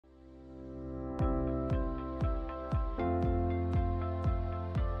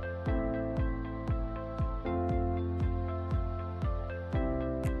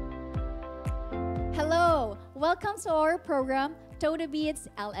Welcome to our program, TodahBeats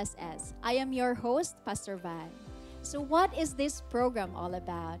LSS. I am your host, Pastor Van. So what is this program all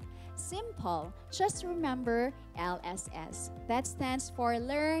about? Simple. Just remember LSS. That stands for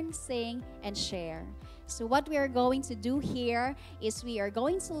Learn, Sing, and Share. So what we are going to do here is we are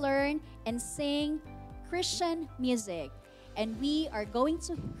going to learn and sing Christian music. And we are going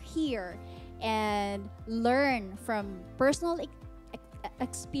to hear and learn from personal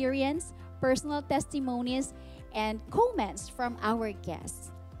experience, personal testimonies, and comments from our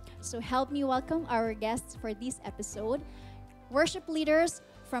guests. So help me welcome our guests for this episode. Worship leaders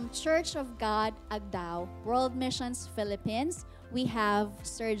from Church of God, Agdao, World Missions, Philippines. We have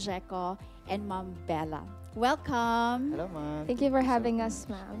Sir Jericho and Ma'am Bella. Welcome. Hello, ma'am. Thank you for having us,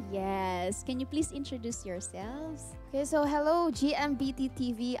 ma'am. Yes. Can you please introduce yourselves? Okay, so hello, GMBT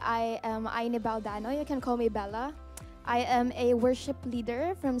TV. I am Aineebelle Dano. You can call me Bella. I am a worship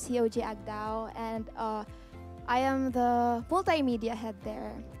leader from COG Agdao, and I am the multimedia head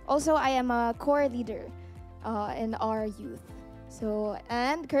there. Also, I am a core leader in our youth. So,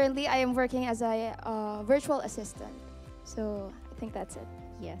 and currently I am working as a virtual assistant. So, I think that's it.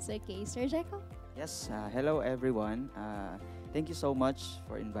 Yes, okay. Sir Jericho? Yes, hello everyone. Thank you so much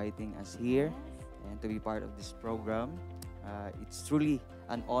for inviting us here and to be part of this program. It's truly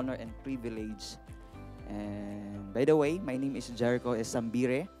an honor and privilege. And by the way, my name is Jericho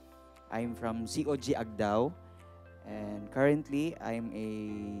Sambire. I'm from COG Agdao. And currently, I'm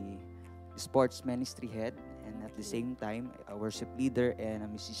a sports ministry head and at the same time, a worship leader and a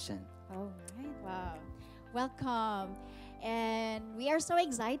musician. All right. Wow. Welcome. And we are so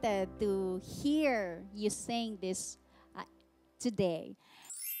excited to hear you sing this today.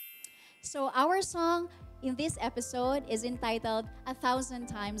 So our song in this episode is entitled 1,000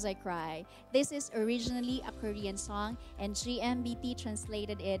 Times I Cry. This is originally a Korean song and GMBT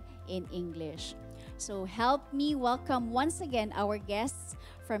translated it in English. So help me welcome once again our guests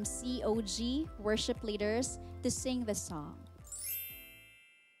from COG worship leaders to sing the song.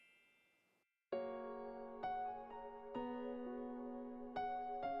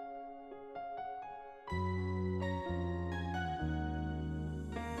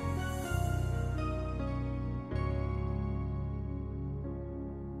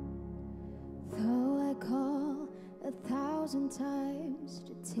 Times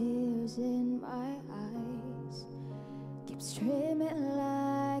the tears in my eyes keep streaming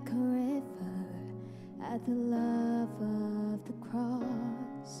like a river at the love of the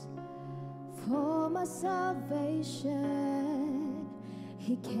cross. For my salvation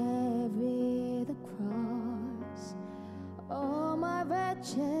he carried the cross. All my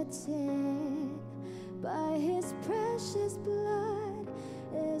wretched sin by his precious blood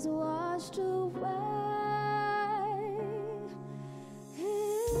is washed away.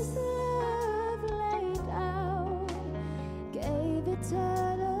 His love laid out, gave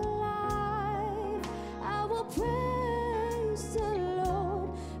eternal life. I will praise the Lord,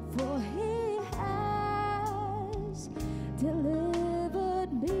 for he has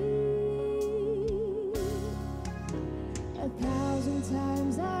delivered me. 1,000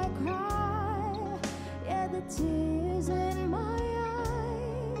 times I cry, yeah, the tears in my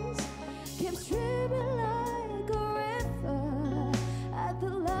eyes keep streaming like a river at the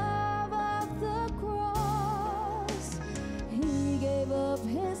love of the cross. He gave up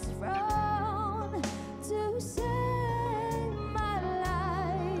his throne to save my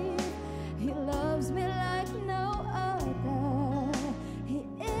life. He loves me like no other. He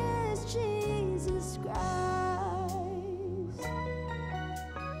is Jesus Christ.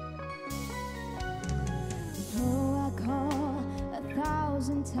 Though I call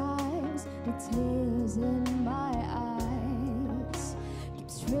 1,000 times, the tears in my eyes keep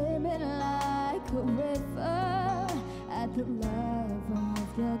streaming like a river at the love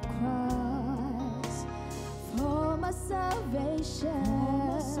of the cross. For my salvation,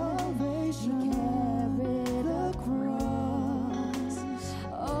 he carried the cross.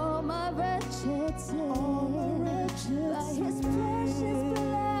 All my wretched sin by his precious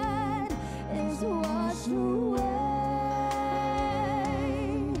blood is washed away.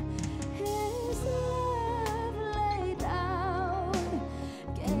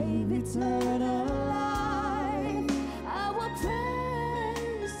 Eternal life, I will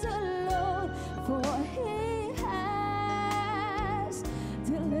praise the Lord, for he has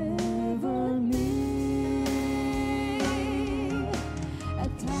delivered me.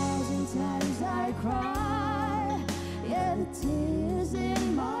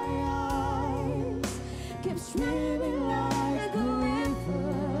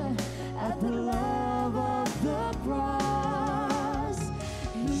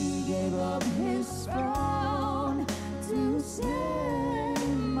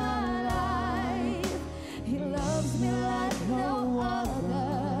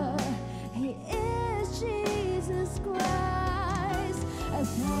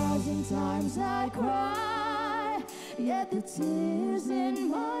 the tears in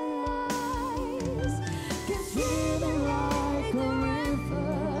my eyes. Can see them like a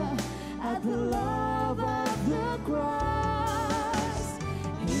river at the love of the cross.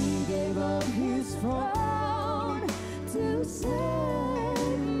 He gave up his throne to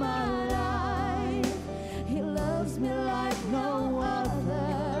save my life. He loves me like no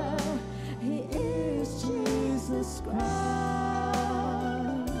other. He is Jesus Christ.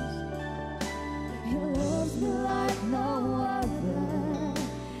 He loves me like no other.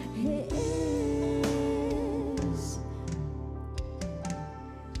 He is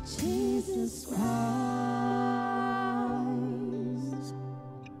Jesus Christ.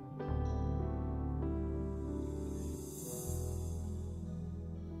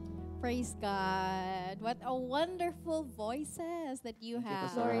 Praise God. What a wonderful voices that you Thank you, have.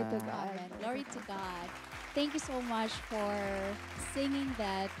 Pastor Glory to Van. God. Amen. Glory to God. Thank you so much for singing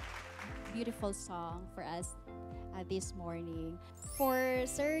that beautiful song for us this morning. For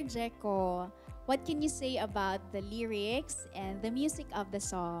Sir Jericho, what can you say about the lyrics and the music of the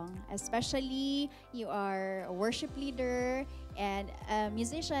song? Especially, you are a worship leader and a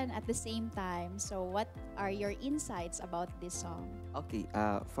musician at the same time. So, what are your insights about this song? Okay,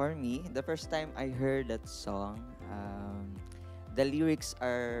 for me, the first time I heard that song, the lyrics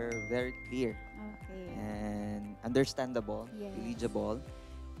are very clear Okay. and understandable, Yes. eligible,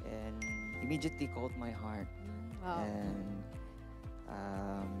 and immediately caught my heart. Wow. And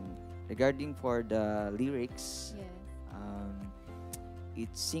regarding for the lyrics, Yes.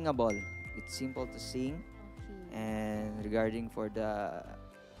 it's singable. It's simple to sing. Okay. And regarding for the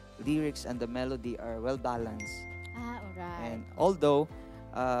lyrics and the melody are well balanced. Alright. And although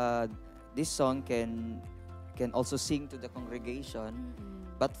this song can also sing to the congregation, Mm-mm.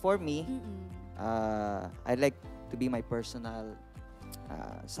 but for me, Mm-mm. I like to be my personal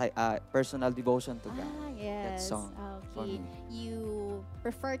personal devotion to God. Yes. song for Okay. me. You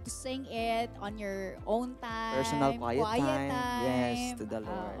prefer to sing it on your own time. Personal quiet time. Yes, to the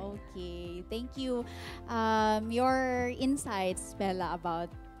Lord. Okay. Thank you. Your insights, Bella, about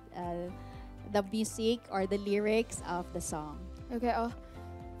the music or the lyrics of the song. Okay,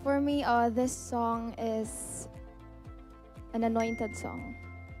 for me, this song is an anointed song.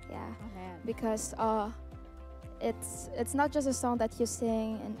 Yeah, Amen. because it's not just a song that you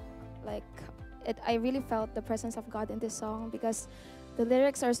sing and like it. I really felt the presence of God in this song because the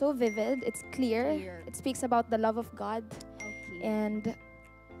lyrics are so vivid. It's clear. Clear. It speaks about the love of God, Okay. and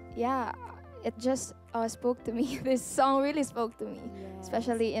yeah, it just spoke to me. This song really spoke to me, Yes.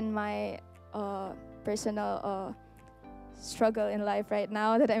 especially in my personal struggle in life right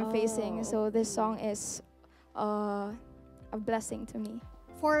now that I'm facing. So this okay. song is a blessing to me.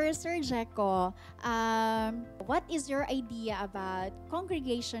 For Sir Jericho, what is your idea about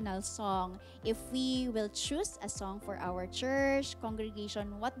congregational song? If we will choose a song for our church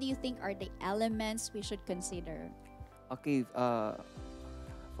congregation, what do you think are the elements we should consider? Okay,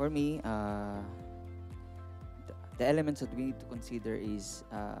 for me, the elements that we need to consider is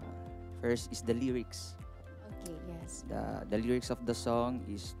first is the lyrics. Okay, yes. The lyrics of the song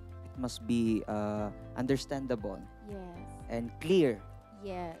is it must be understandable Yes. and clear.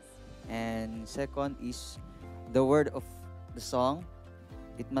 Yes. And second is the word of the song.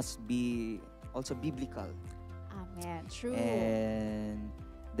 It must be also biblical. Amen. True. And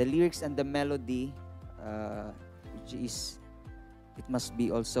the lyrics and the melody, which is it must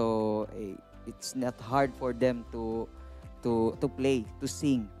be also it's not hard for them to play, to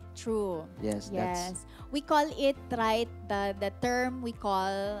sing. True. Yes, Yes. We call it, right, the term we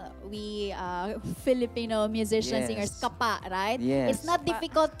Filipino musicians, Yes. singers, kapa, right? Yes. It's not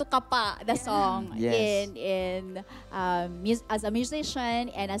difficult to kapa the song Yes. as a musician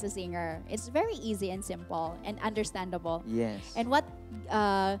and as a singer. It's very easy and simple and understandable. Yes. And what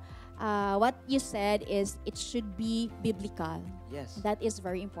you said is it should be biblical. Yes. That is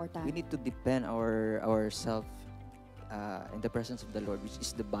very important. We need to depend ourselves in the presence of the Lord, which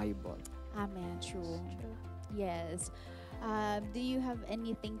is the Bible. Amen. True. Yes. Do you have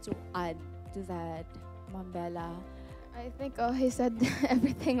anything to add to that, Ma'am Bella? I think he said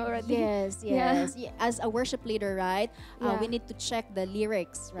everything already. Yes, Yeah. yes. As a worship leader, right? Yeah. We need to check the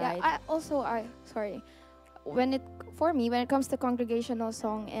lyrics, right? Yeah, sorry. When it comes to congregational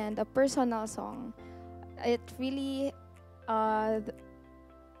song and a personal song, it really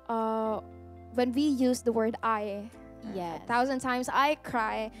when we use the word I Yes. 1,000 times, I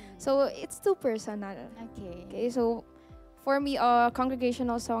cry. So it's too personal. Okay. Okay, so for me,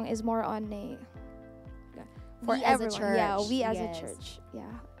 congregational song is more on for We as a everyone. Yeah, church, we as a yes. church.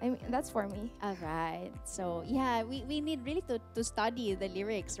 Yeah, I mean that's for me. All right. So yeah, we need really to study the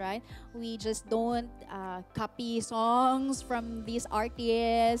lyrics, right? We just don't copy songs from these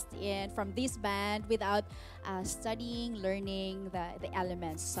artists and from this band without studying, learning the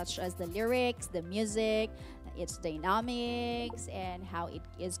elements such as the lyrics, the music, its dynamics, and how it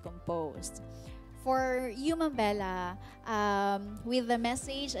is composed. For you, Mambella, with the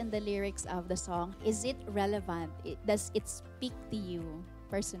message and the lyrics of the song, is it relevant? Does it speak to you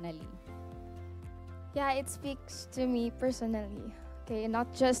personally? Yeah, it speaks to me personally. Okay,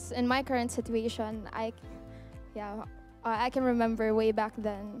 not just in my current situation. I can remember way back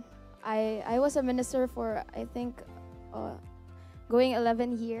then. I was a minister for I think going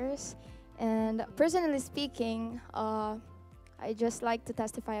 11 years, and personally speaking, I just like to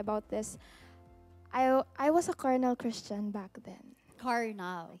testify about this. I was a carnal Christian back then.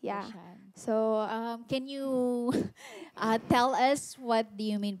 Carnal. Yeah. Christian. So Can you tell us what do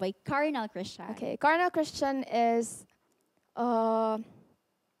you mean by carnal Christian? okay, carnal Christian is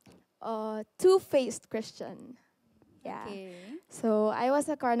two-faced Christian. Yeah. Okay. So I was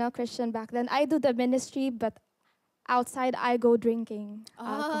a carnal Christian back then. I do the ministry, but outside I go drinking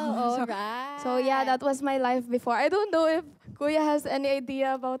alcohol. Oh, all So, right. so yeah, that was my life before. I don't know if Kuya has any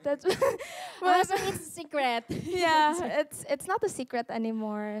idea about it. So it's a secret. yeah, it's not a secret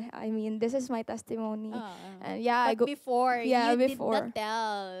anymore. I mean, this is my testimony. And yeah, I But go. before, Yeah, you before. did not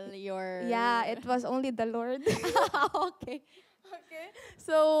tell your... Yeah, it was only the Lord. Okay. Okay.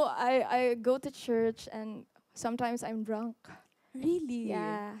 So I go to church and sometimes I'm drunk. Really?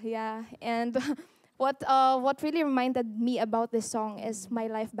 Yeah. And what really reminded me about this song is my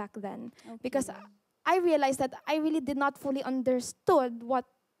life back then, because I realized that I really did not fully understood what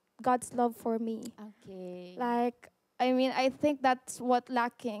God's love for me. Okay. Like, I mean, I think that's what's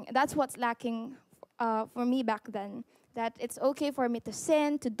lacking for me back then. That it's okay for me to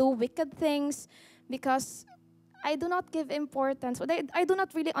sin, to do wicked things, because I do not give importance. I do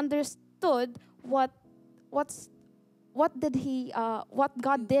not really understood what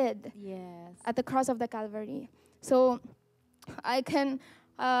God did Yes. at the cross of the Calvary. So I can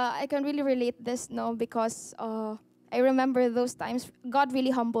really relate this now, because I remember those times God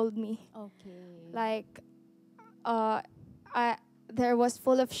really humbled me. Okay. Like there was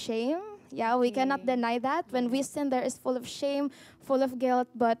full of shame. Yeah, we cannot Okay. deny that. When we sin, there is full of shame, full of guilt.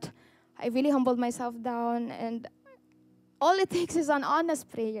 But I really humbled myself down, and all it takes is an honest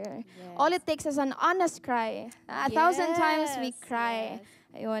prayer. Yes. All it takes is an honest cry. 1,000 times we Yes, cry.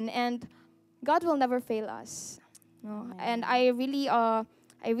 yes. Ayun, and God will never fail us. No? Amen. And I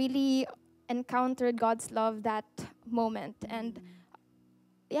really encountered God's love that moment. And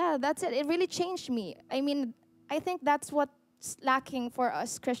yeah, that's it. It really changed me. I mean, I think that's what's lacking for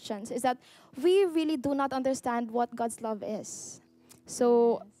us Christians, is that we really do not understand what God's love is.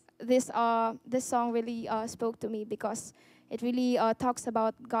 So this song really spoke to me, because it really talks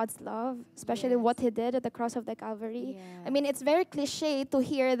about God's love, especially what He did at the cross of the Calvary. Yeah. I mean, it's very cliche to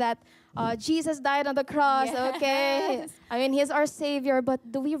hear that Jesus died on the cross, okay? Yes. I mean, He's our Savior, but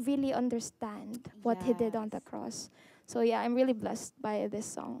do we really understand what He did on the Yes. cross? So yeah, I'm really blessed by this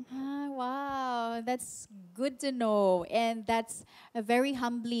song. Wow, that's good to know, and that's very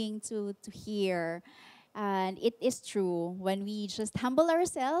humbling to hear. And it is true, when we just humble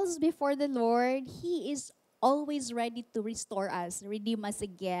ourselves before the Lord, He is always ready to restore us, redeem us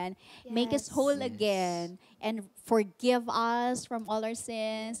again, make us Yes. whole again, and forgive us from all our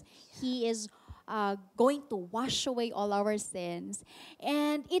sins. He is going to wash away all our sins.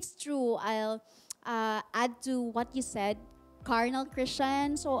 And it's true, I'll add to what you said, carnal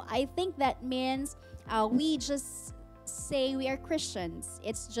Christian. So I think that means we just say we are Christians.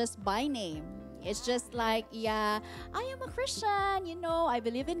 It's just by name. It's just like, yeah, I am a Christian, I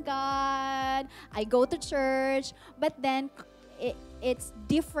believe in God, I go to church. But then it's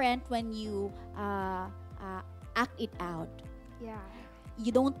different when you act it out. Yeah.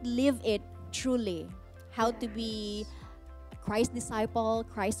 You don't live it truly. How to be a Christ disciple,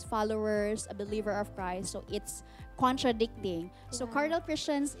 Christ followers, a believer of Christ. So it's contradicting. So Yeah. carnal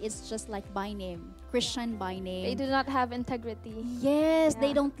Christians is just like by name, Christian by name. They do not have integrity. Yes, they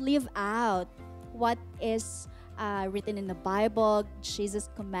Yeah. don't live out what is written in the Bible. Jesus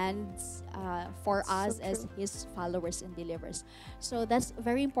commands for That's us so as true. His followers and believers. So that's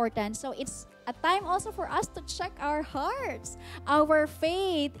very important. So it's a time also for us to check our hearts, our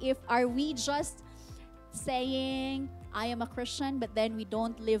faith. If are we just saying, I am a Christian, but then we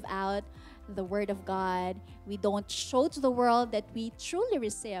don't live out the Word of God. We don't show to the world that we truly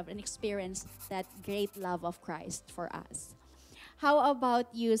receive and experience that great love of Christ for us. How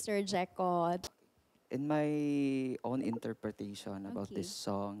about you, Sir Jericho? in my own interpretation about Okay. this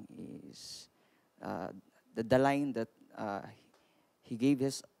song is uh, the line that he gave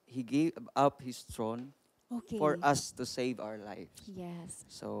up his throne for Okay. us to save our lives. Yes.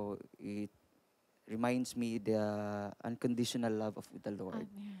 So it reminds me the unconditional love of the Lord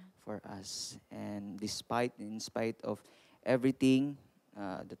Amen. for us. And in spite of everything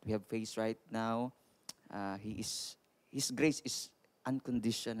that we have faced right now, His grace is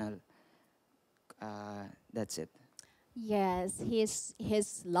unconditional. That's it. Yes,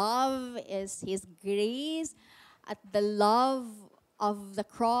 his love is his grace. At the love of the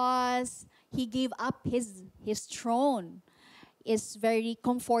cross, he gave up his throne. Is very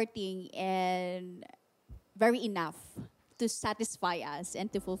comforting and very enough to satisfy us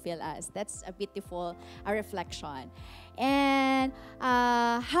and to fulfill us. That's a beautiful reflection. And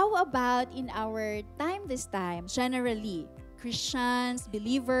how about in our time this time, generally, Christians,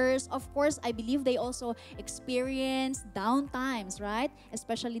 believers, of course, I believe they also experience down times, right?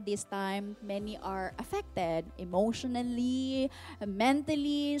 Especially this time, many are affected emotionally,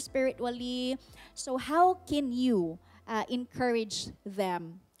 mentally, spiritually. So, how can you encourage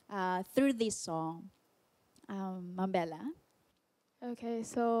them through this song? Mambella? Okay,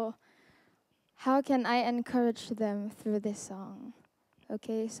 so how can I encourage them through this song?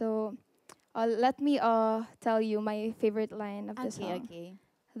 Okay, so let me tell you my favorite line of the Okay, song. okay.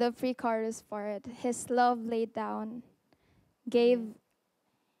 The pre-chorus part. His love laid down, Yeah. gave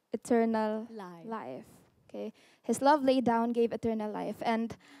eternal Live. life. Okay, His love laid down, gave eternal life,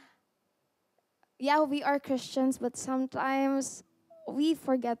 and yeah, we are Christians, but sometimes we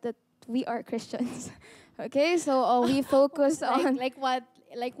forget that we are Christians. Okay, so we focus on. Like what?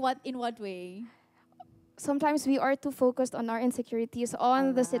 Like what? In what way? Sometimes we are too focused on our insecurities,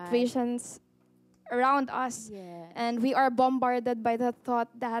 on the Alright. situations around us, Yeah. and we are bombarded by the thought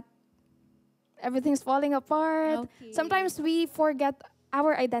that everything's falling apart. Okay. Sometimes we forget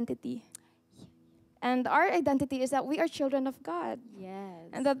our identity. And our identity is that we are children of God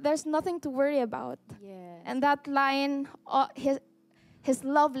Yes. and that there's nothing to worry about. Yes. And that line, his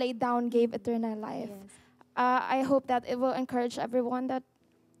love laid down, gave eternal life. Yes. I hope that it will encourage everyone that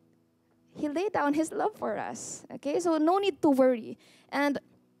He laid down His love for us. Okay, so no need to worry. And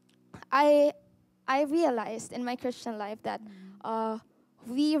I realized in my Christian life that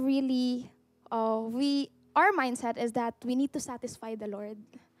we really our mindset is that we need to satisfy the Lord.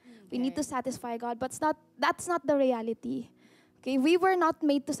 We need to Okay. satisfy God, but that's not the reality. Okay, we were not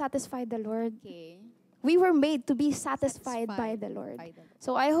made to satisfy the Lord. Okay. We were made to be satisfied by the Lord. By the Lord.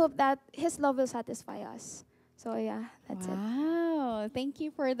 So I hope that His love will satisfy us. So yeah, that's it. Wow. Thank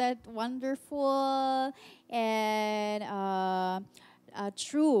you for that wonderful and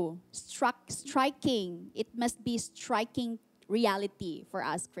true, striking. It must be striking reality for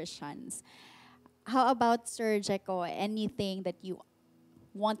us Christians. How about Sir Jericho? Anything that you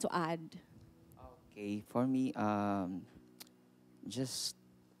want to add? Okay, for me, just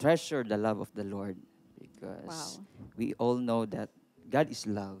treasure the love of the Lord because Wow. we all know that God is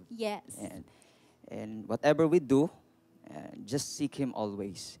love, Yes. and whatever we do, just seek Him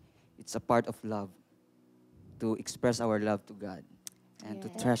always. It's a part of love to express our love to God and to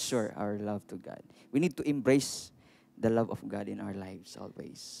Yes. treasure our love to God. We need to embrace the love of God in our lives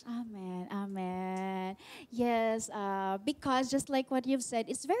always. Amen. Amen. Yes, because just like what you've said,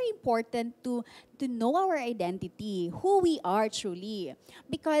 it's very important to know our identity, who we are truly.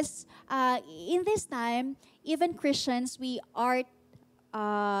 Because in this time, even Christians, we are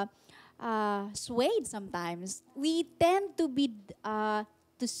uh, swayed sometimes. We tend to be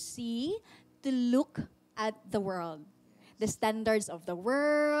to see, to look at the world, the standards of the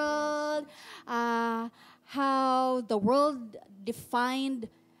world, how the world defined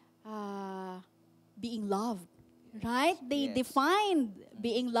being loved, right? They Yes. defined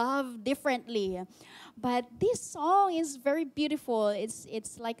being loved differently. But this song is very beautiful. It's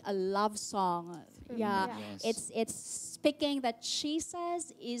like a love song. Yeah. Yeah. Yes. It's speaking that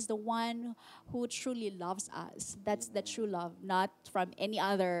Jesus is the one who truly loves us. That's the true love, not from any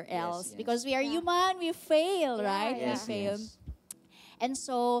other else. yes. Because we are Yeah. human, we fail, Yeah, right? yeah. We fail. And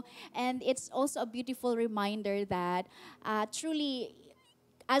so, and it's also a beautiful reminder that truly,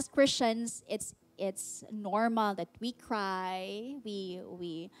 as Christians, it's normal that we cry. We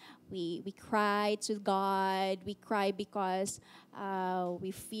cry to God. We cry because we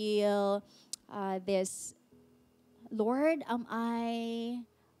feel this. Lord, am I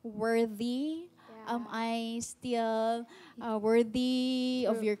worthy? Am I still worthy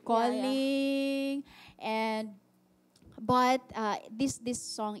of True. your Yeah, yeah. calling? And but this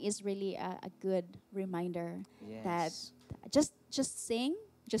song is really a good reminder that Yes. just sing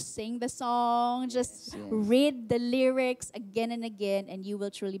just sing the song, just Yes. read the lyrics again and again, and you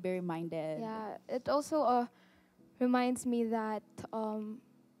will truly be reminded. Yeah, it also reminds me that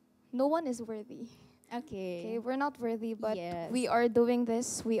no one is worthy. Okay, Okay. we're not worthy, but Yes. we are doing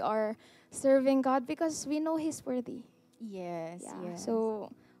this. We are serving God because we know He's worthy. Yes. Yeah. Yes.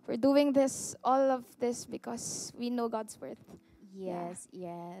 So we're doing this, all of this, because we know God's worth. Yes,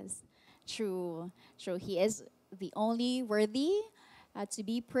 yes. True. True. He is the only worthy to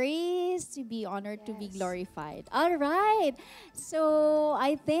be praised, to be honored, to be Yes. glorified. All right. So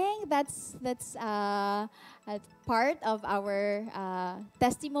I think that's a part of our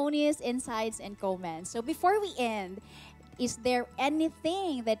testimonies, insights, and comments. So before we end, is there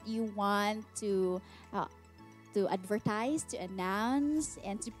anything that you want to advertise, to announce,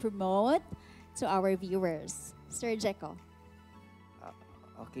 and to promote to our viewers? Sir Jericho.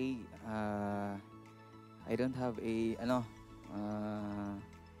 Okay, I don't have a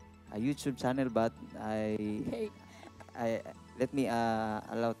YouTube channel, but Okay. I let me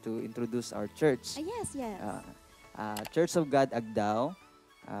allow to introduce our church. Yes, yes. Church of God Agdao,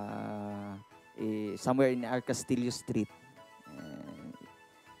 somewhere in our Castillo Street. And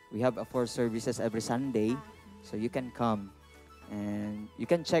we have 4 services every Sunday, so you can come and you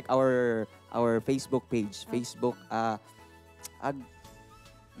can check our Facebook page. Okay. Facebook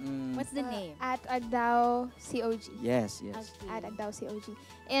What's the name? At Agdao COG. Yes, yes. Okay. At Agdao COG.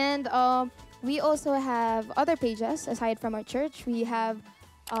 And we also have other pages aside from our church. We have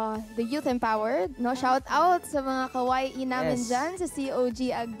the Youth Empowered. No, shout out sa mga kawaii namin Yes. dyan sa COG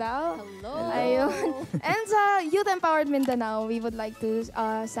Agdao. Hello. Ayun. And sa Youth Empowered Mindanao, we would like to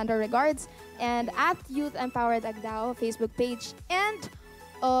send our regards. And at Youth Empowered Agdao Facebook page. And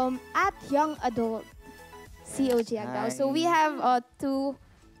at Young Adult COG Agdao. So we have 2,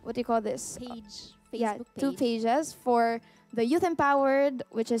 what do you call this? Page. Yeah, Facebook 2 page. pages for the Youth Empowered,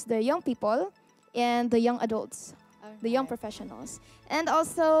 which is the young people, and the young adults, the young Alright. professionals. And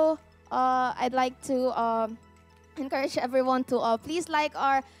also, I'd like to encourage everyone to please like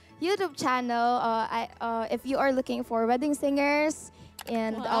our YouTube channel. If you are looking for wedding singers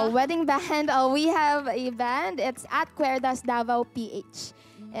and Wow. wedding band, we have a band. It's at Cuerdas Davao PH.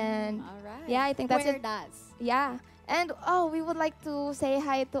 And All right. yeah, I think that's Where it. does? Yeah. And we would like to say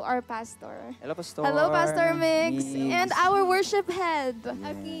hi to our pastor. Hello, Pastor. Hello, Pastor Mix. Mix. And our worship head,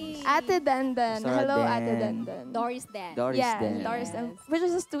 Okay. Ate Dandan. Pastor Hello, Dan. Ate Dandan. Doris Dan. Doris Yeah, Dan. Doris, Yes. which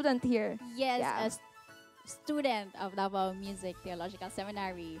is a student here. Yes, Yeah. a student of Davao Music Theological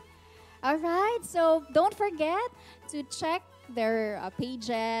Seminary. All right, so don't forget to check their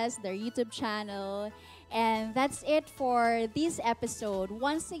pages, their YouTube channel. And that's it for this episode.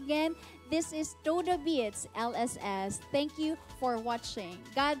 Once again, this is TodahBeats LSS. Thank you for watching.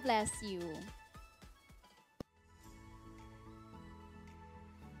 God bless you.